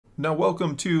Now,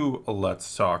 welcome to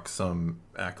Let's Talk Some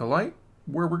Acolyte,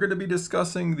 where we're going to be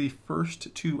discussing the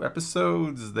first two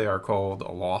episodes. They are called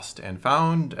Lost and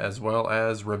Found, as well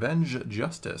as Revenge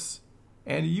Justice.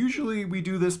 And usually we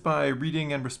do this by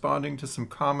reading and responding to some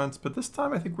comments, but this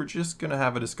time I think we're just going to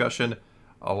have a discussion.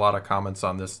 A lot of comments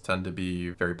on this tend to be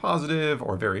very positive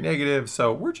or very negative,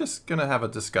 so we're just going to have a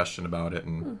discussion about it,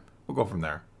 and we'll go from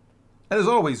there. And as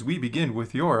always, we begin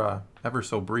with your ever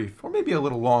so brief, or maybe a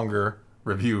little longer,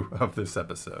 review of this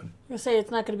episode. I'm going to say it's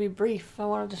not going to be brief. I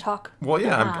wanted to talk. Well,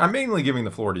 yeah, I'm mainly giving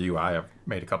the floor to you. I have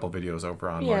made a couple videos over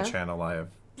on my channel. I have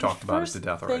talked about it to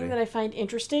death already. The thing that I find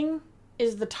interesting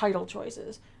is the title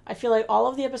choices. I feel like all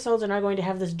of the episodes are now going to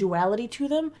have this duality to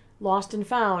them. Lost and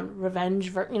Found,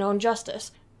 Revenge, and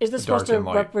Justice. Is this supposed to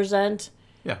represent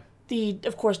the,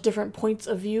 of course, different points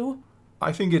of view?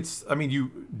 I think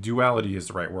duality is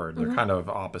the right word. They're kind of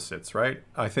opposites, right?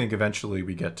 I think eventually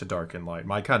we get to dark and light.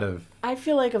 I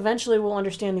feel like eventually we'll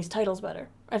understand these titles better.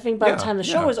 I think by the time the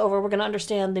show is over, we're going to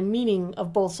understand the meaning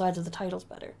of both sides of the titles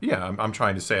better. Yeah, I'm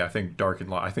trying to say, I think dark and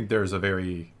light, I think there's a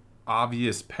very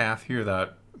obvious path here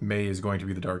that May is going to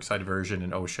be the dark side version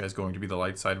and Osha is going to be the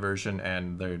light side version,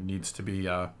 and there needs to be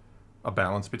a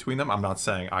balance between them. I'm not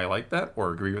saying I like that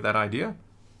or agree with that idea.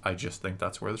 I just think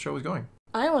that's where the show is going.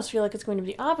 I almost feel like it's going to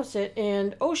be the opposite,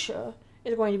 and Osha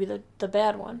is going to be the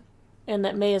bad one, and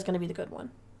that May is going to be the good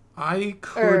one. I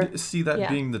could see that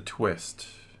being the twist,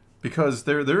 because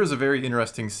there is a very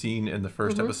interesting scene in the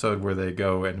first episode where they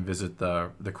go and visit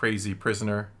the crazy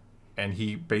prisoner, and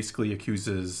he basically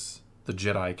accuses the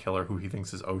Jedi killer, who he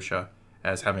thinks is Osha,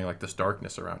 as having like this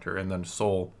darkness around her, and then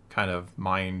Soul kind of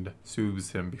mind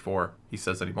soothes him before he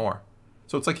says any more.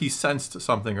 So it's like he sensed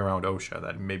something around Osha,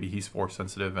 that maybe he's force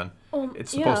sensitive, and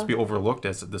it's supposed to be overlooked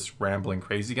as this rambling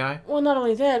crazy guy. Well, not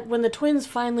only that, when the twins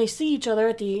finally see each other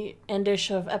at the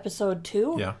endish of episode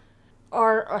 2,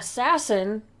 our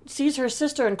assassin sees her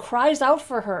sister and cries out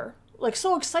for her. Like,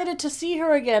 so excited to see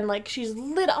her again, like she's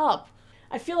lit up.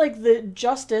 I feel like the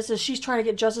justice is she's trying to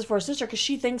get justice for her sister because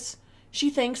she thinks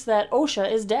that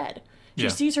Osha is dead. She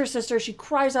sees her sister, she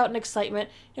cries out in excitement,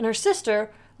 and her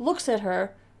sister looks at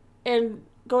her and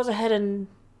goes ahead and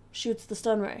shoots the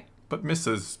stun ray. But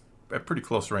misses at pretty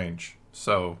close range,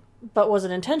 so... But was it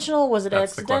intentional? Was it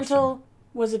accidental?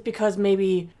 Was it because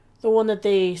maybe the one that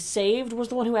they saved was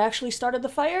the one who actually started the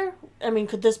fire? I mean,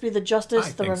 could this be the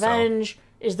justice, the revenge?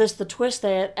 So. Is this the twist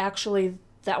that actually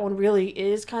that one really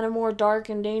is kind of more dark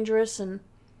and dangerous? And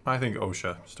I think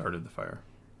Osha started the fire.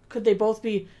 Could they both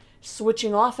be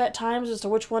switching off at times as to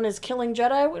which one is killing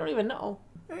Jedi? We don't even know.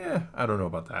 I don't know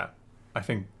about that. I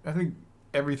think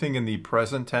everything in the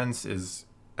present tense is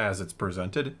as it's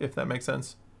presented, if that makes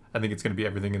sense. I think it's going to be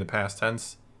everything in the past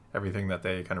tense, everything that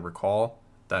they kind of recall.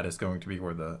 That is going to be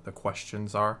where the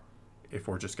questions are, if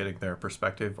we're just getting their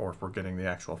perspective or if we're getting the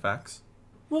actual facts.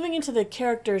 Moving into the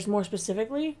characters more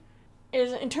specifically,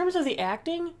 is in terms of the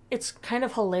acting, it's kind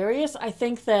of hilarious. I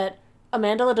think that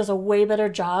Amandla does a way better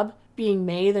job being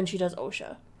May than she does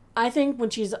Osha. I think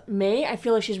when she's May, I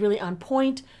feel like she's really on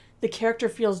point. The character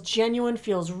feels genuine,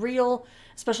 feels real,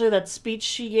 especially that speech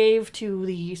she gave to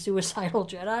the suicidal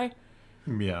Jedi.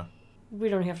 Yeah. We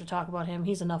don't have to talk about him.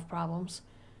 He's enough problems.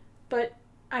 But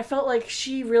I felt like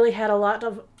she really had a lot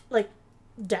of,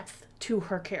 depth to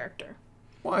her character.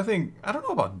 Well, I don't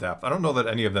know about depth. I don't know that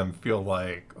any of them feel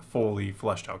like fully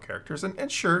fleshed out characters.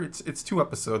 And sure, it's 2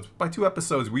 episodes. By 2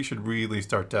 episodes, we should really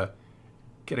start to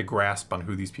get a grasp on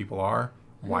who these people are,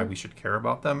 why we should care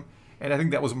about them. And I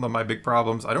think that was one of my big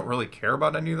problems. I don't really care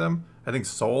about any of them. I think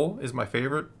Soul is my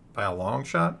favorite by a long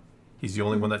shot. He's the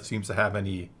only one that seems to have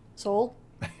any... Soul?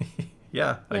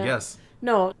 I guess.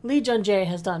 No, Jung-jae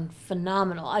has done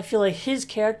phenomenal. I feel like his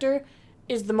character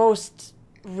is the most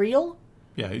real.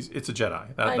 Yeah, it's a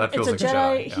Jedi. That feels like a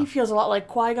Jedi. Yeah. He feels a lot like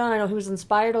Qui-Gon. I know he was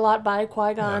inspired a lot by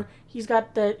Qui-Gon. Yeah. He's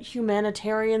got the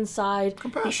humanitarian side,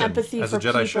 compassion, the empathy as for a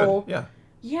Jedi people. Should.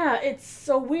 Yeah, it's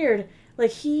so weird.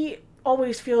 Like, he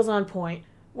always feels on point.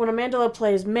 When Amandla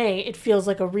plays May, it feels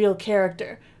like a real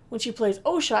character. When she plays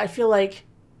Osha, I feel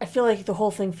like the whole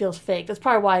thing feels fake. That's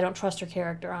probably why I don't trust her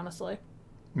character, honestly.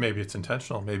 Maybe it's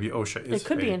intentional. Maybe Osha is fake. It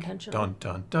could be intentional. Dun,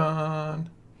 dun,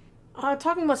 dun.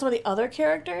 Talking about some of the other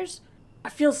characters, I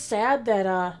feel sad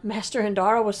that Master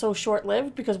Hindara was so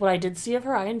short-lived, because what I did see of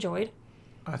her, I enjoyed.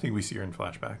 I think we see her in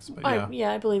flashbacks, but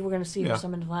I believe we're going to see her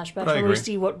some in flashbacks when we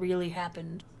see what really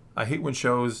happened. I hate when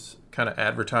shows kind of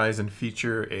advertise and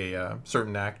feature a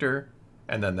certain actor,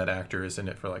 and then that actor is in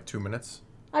it for like 2 minutes.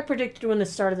 I predicted when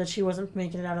this started that she wasn't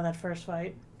making it out of that first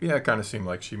fight. Yeah, it kind of seemed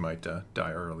like she might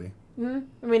die early. I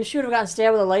mean, if she would have gotten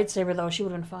stabbed with a lightsaber, though, she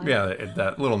would have been fine. Yeah,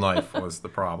 that little knife was the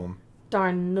problem.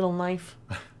 Darn little knife.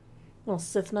 Little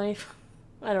Sith knife.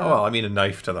 I don't know. Well, I mean, a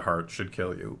knife to the heart should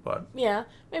kill you, but... Yeah,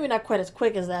 maybe not quite as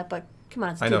quick as that, but come on,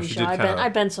 it's a TV show. I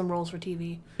bend some rules for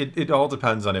TV. It all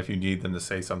depends on if you need them to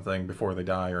say something before they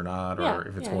die or not, or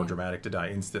if it's more dramatic to die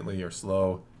instantly or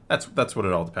slow. That's what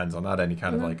it all depends on, not any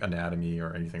kind of, like, anatomy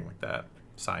or anything like that.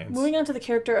 Science. Moving on to the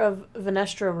character of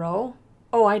Venestra Rowe.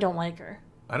 Oh, I don't like her.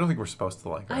 I don't think we're supposed to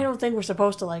like her. I don't think we're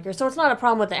supposed to like her. So it's not a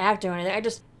problem with the acting or anything. I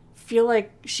just feel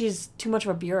like she's too much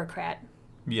of a bureaucrat.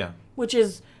 Yeah. Which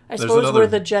is, I suppose, where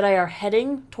the Jedi are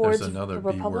heading towards the Republic.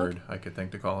 There's another B word I could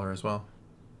think to call her as well.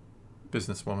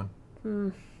 Businesswoman.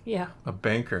 Yeah. A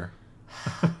banker.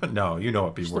 No, you know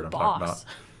what B word I'm talking about.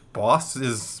 Boss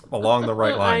is along the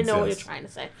right lines. I know what you're trying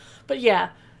to say. But yeah,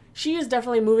 she is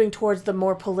definitely moving towards the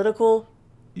more political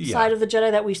side of the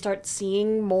Jedi that we start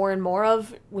seeing more and more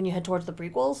of when you head towards the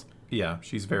prequels. Yeah,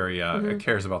 she's very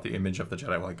cares about the image of the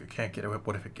Jedi. Like, I can't get away.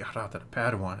 What if it got out that a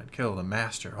Padawan had killed a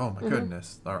master? Oh my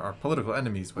goodness, our political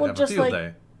enemies would have a field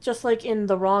day. Just like in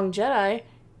The Wrong Jedi,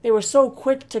 they were so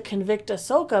quick to convict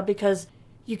Ahsoka because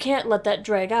you can't let that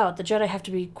drag out. The Jedi have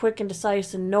to be quick and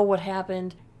decisive and know what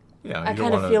happened. Yeah, I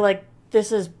kind of feel like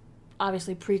this is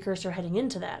obviously precursor heading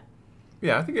into that.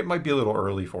 Yeah, I think it might be a little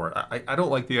early for it. I don't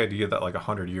like the idea that, like,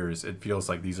 100 years, it feels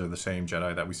like these are the same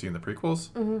Jedi that we see in the prequels.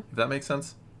 If that makes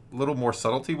sense. A little more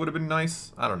subtlety would have been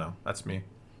nice. I don't know. That's me.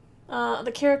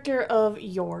 The character of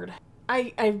Yord.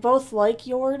 I both like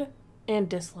Yord and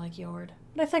dislike Yord.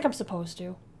 But I think I'm supposed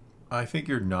to. I think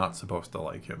you're not supposed to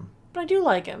like him. But I do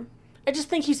like him. I just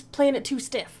think he's playing it too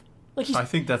stiff. Like I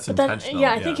think that's intentional.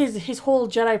 I think his whole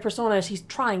Jedi persona is he's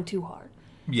trying too hard.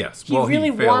 Yes. He really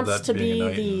wants to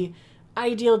be the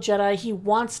ideal Jedi. He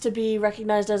wants to be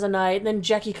recognized as a knight. And then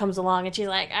Jecki comes along and she's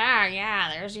like,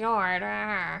 yeah, there's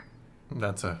Yord.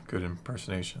 That's a good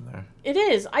impersonation there. It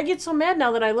is. I get so mad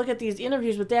now that I look at these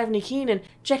interviews with Daphne Keene and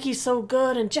Jecki's so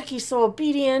good and Jecki's so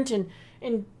obedient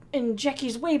and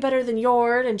Jecki's way better than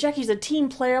Yord and Jecki's a team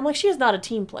player. I'm like, she is not a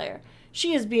team player.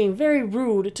 She is being very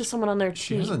rude to someone on their team.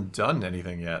 She hasn't done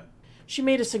anything yet. She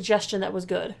made a suggestion that was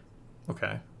good.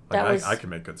 Okay. I can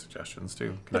make good suggestions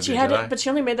too. But she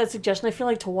only made that suggestion, I feel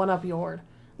like, to one-up Yord.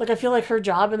 Like, I feel like her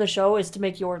job in the show is to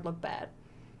make Yord look bad.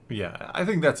 Yeah, I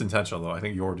think that's intentional, though. I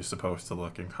think Yord is supposed to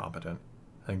look incompetent.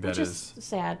 I think that is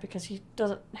sad, because he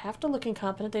doesn't have to look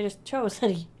incompetent. They just chose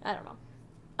that he... I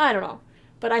don't know.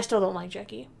 But I still don't like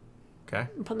Jecki. Okay.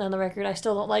 I'm putting that on the record. I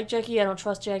still don't like Jecki. I don't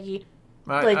trust Jecki.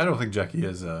 I don't think Jecki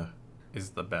is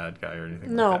the bad guy or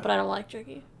anything No, like that. But I don't like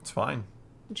Jecki. It's fine.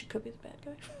 And she could be the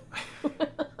bad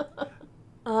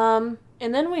guy.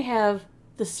 And then we have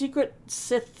the Secret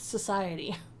Sith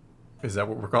Society. Is that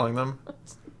what we're calling them?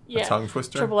 Yeah. A tongue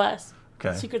twister? Triple S.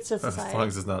 Okay. Secret Sith Society. As long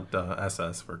as it's not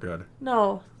SS, we're good.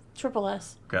 No, Triple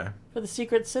S. Okay. For the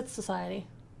Secret Sith Society.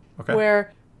 Okay.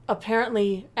 Where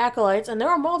apparently acolytes, and there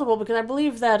are multiple, because I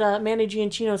believe that Manny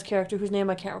Giancino's character, whose name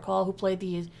I can't recall, who played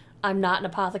the I'm not an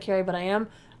apothecary, but I am,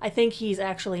 I think he's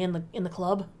actually in the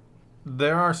club.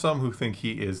 There are some who think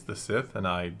he is the Sith, and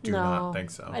I do not think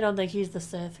so. I don't think he's the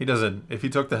Sith. He doesn't. If he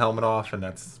took the helmet off and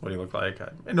that's what he looked like,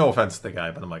 no offense to the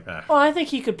guy, but I'm like, Well, I think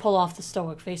he could pull off the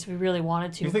stoic face if he really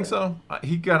wanted to. You think so? I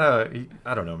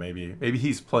don't know, maybe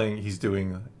he's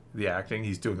doing the acting.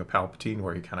 He's doing a Palpatine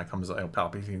where he kind of comes,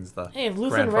 Palpatine's the Hey, if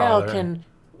Luthen Rael can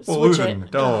switch Luthen,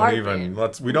 it. Don't even,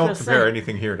 we don't compare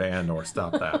anything here to Andor.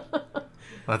 Stop that.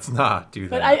 Let's not do that.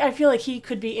 But I feel like he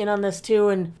could be in on this too,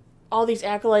 and all these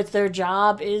acolytes, their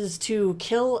job is to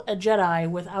kill a Jedi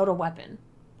without a weapon,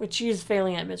 which she's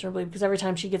failing at miserably, because every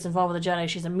time she gets involved with a Jedi,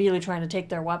 she's immediately trying to take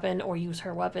their weapon or use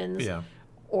her weapons,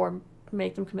 or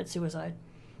make them commit suicide.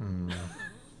 I'm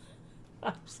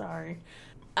sorry.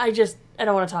 I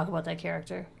don't want to talk about that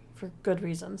character for good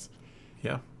reasons.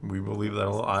 Yeah, we will leave that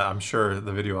alone. I'm sure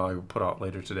the video I will put out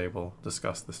later today will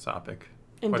discuss this topic.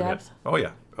 In depth? Oh,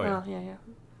 yeah. Yeah.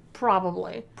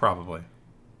 Probably.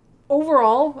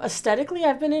 Overall, aesthetically,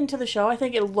 I've been into the show. I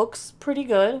think it looks pretty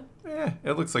good.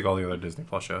 It looks like all the other Disney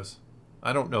Plus shows.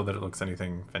 I don't know that it looks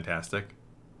anything fantastic.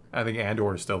 I think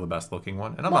Andor is still the best looking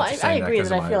one. And I'm not just saying I agree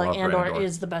that I feel like Andor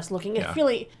is the best looking. Yeah. I feel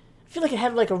like it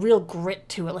had like a real grit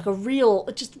to it.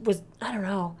 It just was, I don't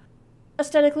know.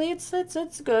 Aesthetically, it's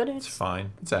good. It's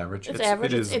fine. It's average. It's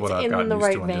average. It's in the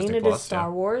right vein. It is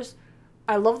Star Wars.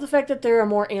 I love the fact that there are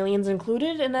more aliens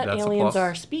included and that aliens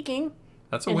are speaking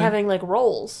and having like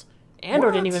roles.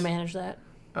 Andor didn't even manage that.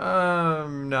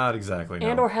 Not exactly. No.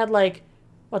 Andor had like,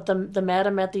 the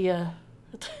madam at the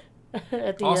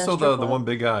at the also the one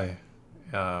big guy.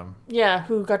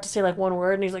 Who got to say like one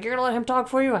word and he's like, you're gonna let him talk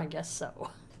for you? I guess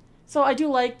so. So I do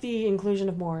like the inclusion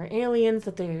of more aliens,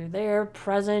 that they're there,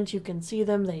 present, you can see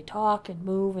them, they talk and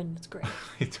move, and it's great.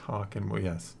 They talk and move,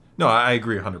 yes. No, I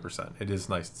agree 100%. It is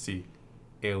nice to see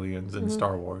aliens in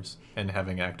Star Wars and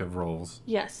having active roles.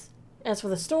 Yes. As for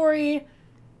the story,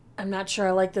 I'm not sure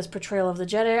I like this portrayal of the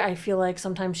Jedi. I feel like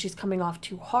sometimes she's coming off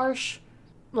too harsh.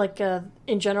 Like,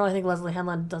 in general, I think Leslie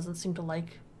Hanlon doesn't seem to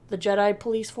like the Jedi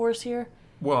police force here.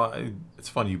 Well, it's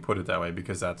funny you put it that way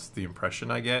because that's the impression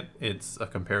I get. It's a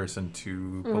comparison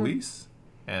to police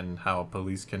and how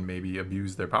police can maybe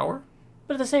abuse their power.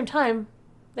 But at the same time,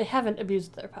 they haven't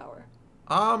abused their power.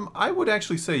 I would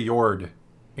actually say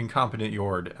incompetent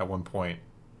Yord at one point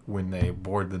when they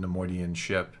board the Nemoidian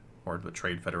ship or the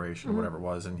Trade Federation or whatever it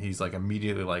was, and he's like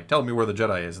immediately like, tell me where the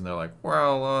Jedi is, and they're like,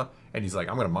 well, and he's like,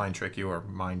 I'm gonna mind trick you or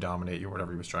mind dominate you or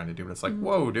whatever he was trying to do. But it's like,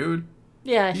 whoa, dude.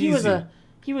 Yeah, he was a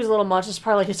little much. It's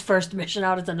probably like his first mission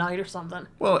out at the night or something.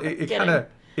 Well, it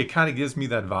kind of gives me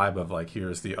that vibe of like,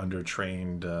 here's the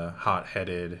undertrained,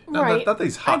 hot-headed. Right. Not that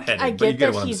he's hot-headed, I but you get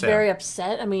what that I'm he's saying. very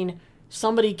upset. I mean,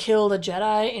 somebody killed a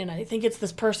Jedi, and I think it's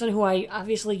this person who I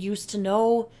obviously used to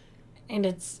know, and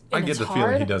I get the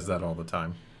feeling he does that all the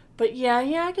time. But yeah,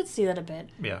 I could see that a bit.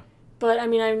 Yeah. But I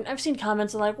mean, I've seen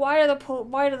comments like, why do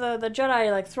the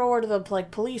Jedi like throw her to the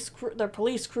like their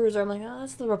police cruiser? I'm like, oh,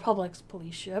 that's the Republic's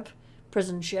police ship.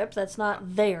 Prison ship. That's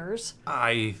not theirs.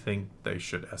 I think they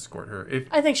should escort her.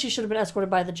 I think she should have been escorted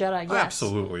by the Jedi, yes.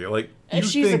 Absolutely. Like, if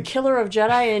she's a killer of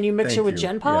Jedi and you mix her with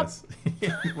Gen Pop?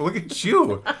 Yes. Look at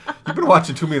you. You've been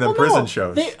watching too many of them prison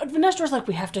shows. Vanessa's like,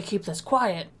 we have to keep this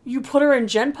quiet. You put her in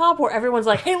Gen Pop where everyone's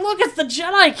like, hey, look, it's the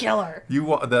Jedi killer.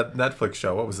 That Netflix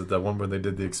show, what was it? That one where they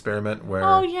did the experiment where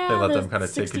they let them kind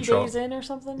of take control. 60 Days In or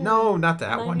something? No, not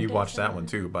that one. You watched that one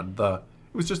too, but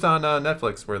it was just on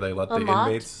Netflix where they let the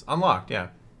inmates unlocked. Yeah,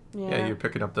 you're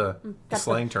picking up the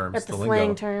slang terms, the lingo.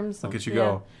 Slang terms. Look at you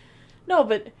go. No,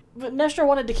 but Nestor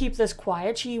wanted to keep this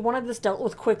quiet. She wanted this dealt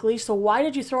with quickly. So why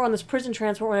did you throw on this prison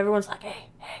transport when everyone's like,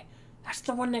 hey, that's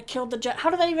the one that killed the Jedi? How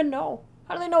do they even know?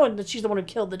 How do they know that she's the one who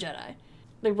killed the Jedi?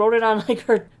 They wrote it on like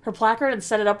her placard and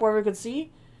set it up where we could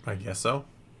see. I guess so.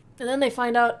 And then they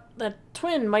find out that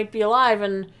Twin might be alive,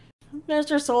 and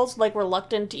Nestor Soul's like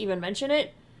reluctant to even mention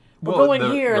it. We're going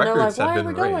here, and they're like, why are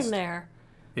we going there?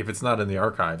 If it's not in the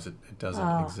archives, it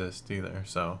doesn't exist either.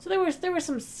 So there were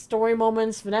some story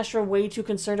moments. Vanessa way too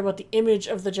concerned about the image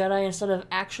of the Jedi instead of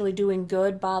actually doing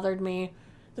good bothered me.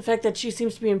 The fact that she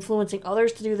seems to be influencing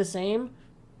others to do the same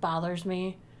bothers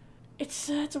me. It's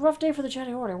a rough day for the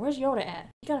Jedi Order. Where's Yoda at?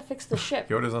 You gotta fix the ship.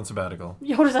 Yoda's on sabbatical.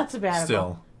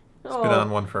 Still. He's been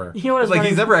on one for... Yoda's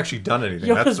he's never actually done anything.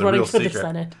 Yoda's That's the real secret. The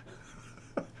Senate.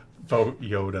 Vote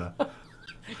Yoda.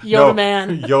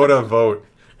 Man. Yoda vote.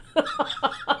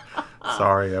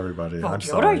 Sorry, everybody. Vote I'm Yoda,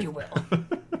 sorry. you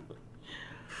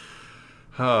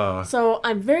will. So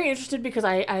I'm very interested because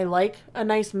I like a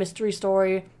nice mystery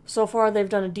story. So far, they've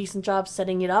done a decent job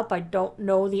setting it up. I don't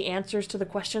know the answers to the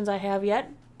questions I have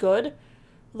yet. Good.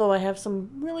 Though I have some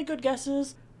really good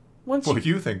guesses.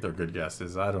 You think they're good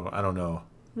guesses. I don't know.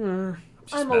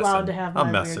 I'm allowed to have my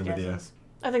I'm messing weird with guesses.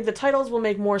 You. I think the titles will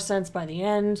make more sense by the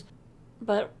end.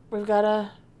 But we've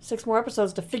got 6 more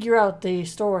episodes to figure out the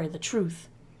story, the truth.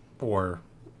 Or,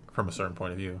 from a certain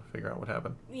point of view, figure out what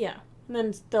happened. Yeah. And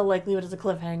then they'll like leave it as a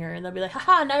cliffhanger, and they'll be like,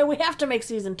 haha, now we have to make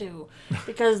season 2.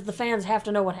 Because the fans have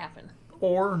to know what happened.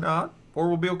 Or not. Or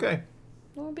we'll be okay.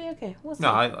 We'll be okay. We'll see.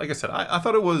 No, like I said, I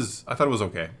thought it was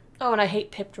okay. Oh, and I hate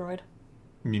Pip Droid.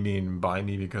 You mean by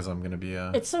me because I'm going to be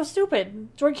a... It's so stupid.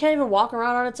 Droid can't even walk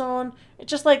around on its own. It's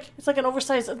just like, it's like an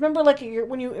oversized... Remember like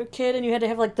when you were a kid and you had to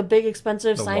have like the big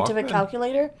expensive scientific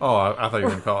calculator? Oh, I thought you were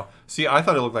going to call... See, I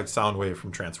thought it looked like Soundwave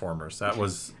from Transformers. That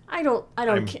was... I mean,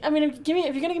 if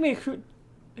you're going to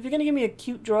give me a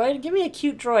cute droid, give me a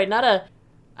cute droid, not a,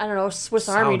 I don't know, Swiss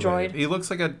Army droid. He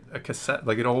looks like a cassette,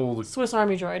 like an old... Swiss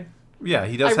Army droid. Yeah,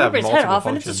 he does I have multiple rip his head off,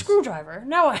 functions. and it's a screwdriver.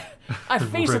 Now I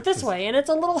face it this way, and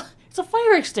it's a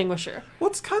fire extinguisher.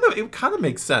 Well, it kind of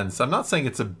makes sense. I'm not saying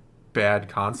it's a bad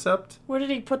concept. Where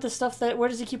did he put the stuff where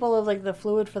does he keep all of like the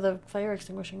fluid for the fire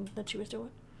extinguishing that she was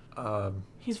doing?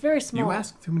 He's very small. You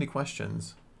ask too many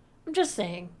questions. I'm just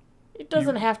saying. It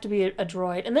doesn't have to be a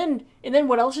droid. And then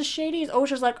what else is shady is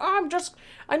OSHA's like, I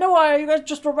know you guys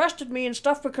just arrested me and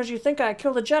stuff because you think I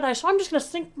killed a Jedi, so I'm just going to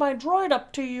sync my droid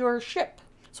up to your ship.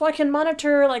 So I can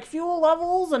monitor like fuel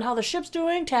levels and how the ship's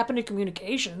doing, tap into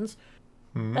communications.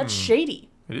 That's shady.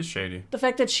 It is shady. The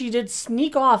fact that she did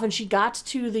sneak off and she got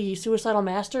to the suicidal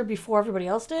master before everybody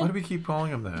else did. Why do we keep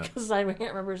calling him that? Because I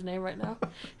can't remember his name right now.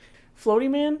 Floaty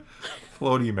Man?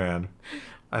 Floaty Man.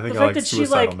 I think I like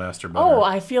Suicidal Master better. Oh,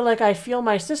 I feel like I feel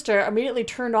my sister immediately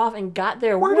turned off and got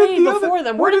there way before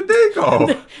them. Where did they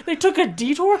go? They took a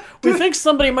detour? We think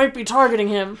somebody might be targeting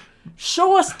him.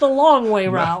 Show us the long way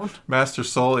round. Master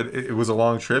Soul, it was a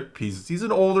long trip. He's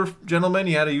an older gentleman.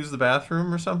 He had to use the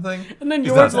bathroom or something. And then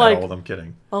he's Yor's not like, that old, I'm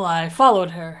kidding. Well, I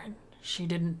followed her. And she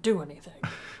didn't do anything.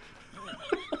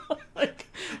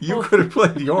 You could have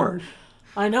played Yor.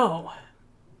 I know.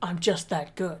 I'm just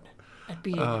that good at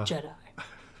being a Jedi.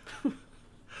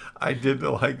 I did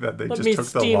like that they Let just me took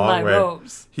the steam long my way.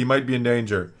 robes. He might be in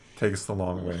danger. Take us the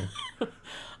long way.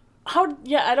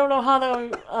 I don't know how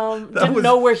they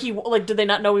know where he, like, did they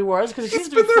not know he was? Because he's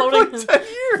been floating, for 10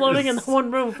 years. Floating in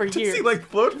one room for years. Does he, like,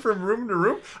 float from room to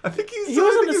room? I think he was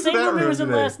in the same room he was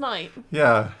in last night.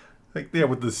 Yeah.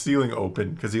 With the ceiling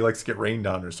open, because he likes to get rained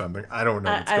on or something. I don't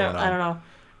know what's going on. I don't know.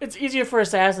 It's easier for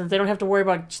assassins. They don't have to worry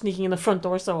about sneaking in the front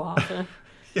door so often.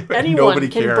 Anyone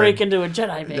can break into a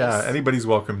Jedi base. Yeah, anybody's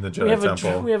welcome in the Jedi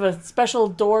Temple. We have a special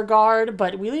door guard,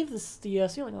 but we leave the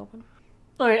ceiling open.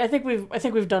 All right, I think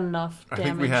we've done enough damage. I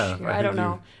think we have. Here. I don't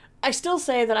know. I still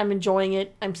say that I'm enjoying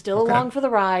it. I'm still along for the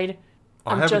ride.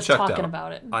 I'm just talking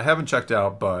about it. I haven't checked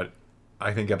out, but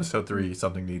I think episode 3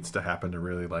 something needs to happen to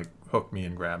really like hook me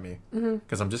and grab me.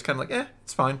 Because I'm just kind of like,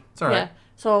 it's fine, it's all right. Yeah.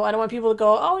 So I don't want people to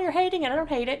go, oh, you're hating it. I don't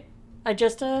hate it. I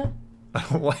just I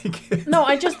don't like it. No,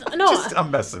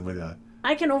 I'm messing with that.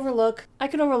 I can overlook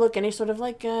any sort of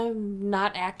like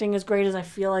not acting as great as I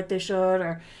feel like they should,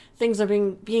 or things are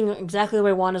being exactly the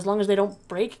way I want, as long as they don't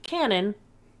break canon,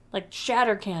 like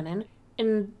shatter canon,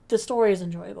 and the story is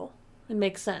enjoyable. It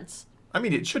makes sense. I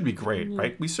mean, it should be great,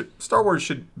 right? Star Wars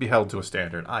should be held to a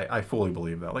standard. I fully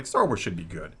believe that. Like, Star Wars should be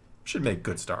good. We should make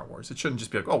good Star Wars. It shouldn't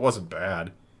just be like, oh, it wasn't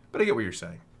bad. But I get what you're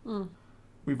saying.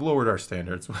 We've lowered our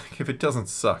standards. If it doesn't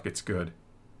suck, it's good.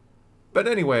 But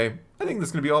anyway, I think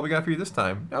that's going to be all we got for you this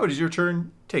time. Now it is your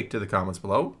turn. Take to the comments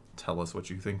below. Tell us what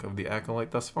you think of the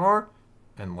Acolyte thus far.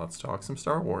 And let's talk some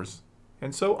Star Wars.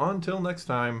 And so until next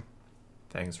time,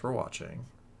 thanks for watching.